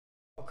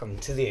Welcome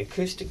to the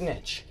Acoustic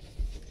Niche.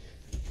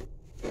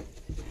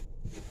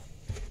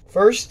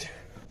 First,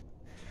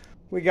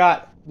 we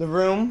got the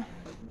room.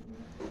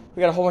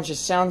 We got a whole bunch of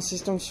sound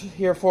systems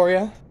here for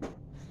you.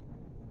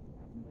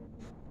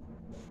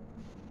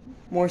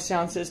 More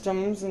sound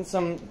systems and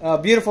some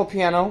beautiful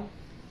piano,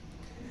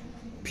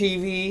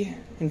 PV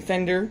and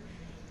Fender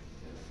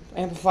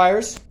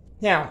amplifiers.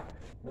 Now,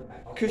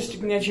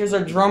 Acoustic Niche, here's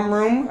our drum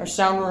room, our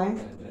sound room,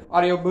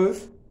 audio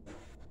booth.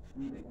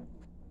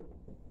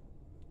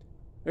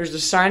 There's the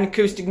signed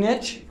Acoustic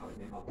Niche.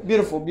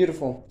 Beautiful,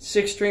 beautiful.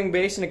 6-string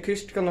bass and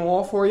acoustic on the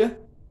wall for you.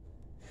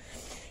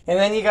 And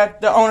then you got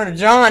the owner,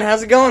 John.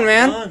 How's it going,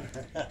 man?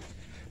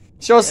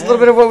 Show us a little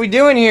bit of what we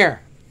do in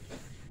here.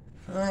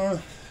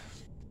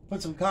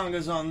 Put some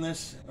congas on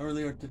this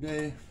earlier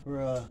today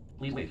for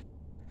Please leave.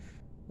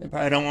 They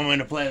probably don't want me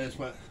to play this,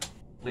 but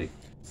Leave.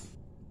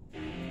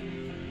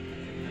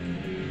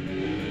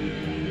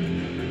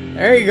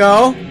 There you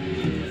go.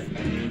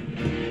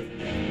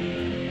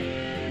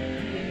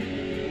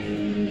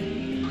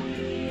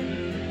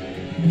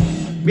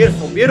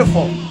 Beautiful,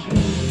 beautiful.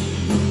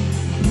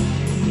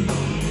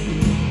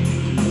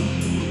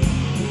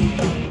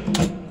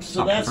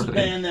 So that's the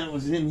band that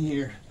was in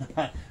here.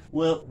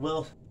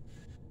 well,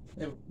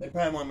 they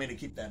probably want me to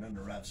keep that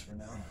under wraps for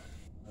now.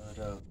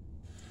 But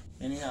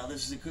anyhow,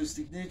 this is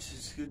Acoustic Niche.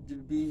 It's good to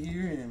be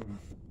here, and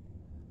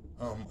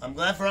I'm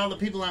glad for all the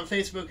people on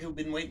Facebook who've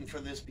been waiting for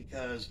this,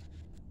 because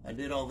I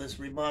did all this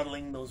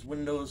remodeling, those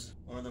windows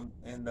on them,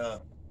 and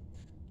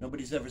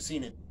nobody's ever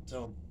seen it.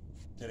 So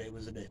today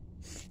was the day.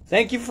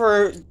 Thank you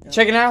for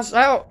checking us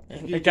out.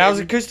 That was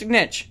Acoustic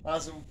Niche.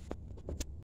 Awesome.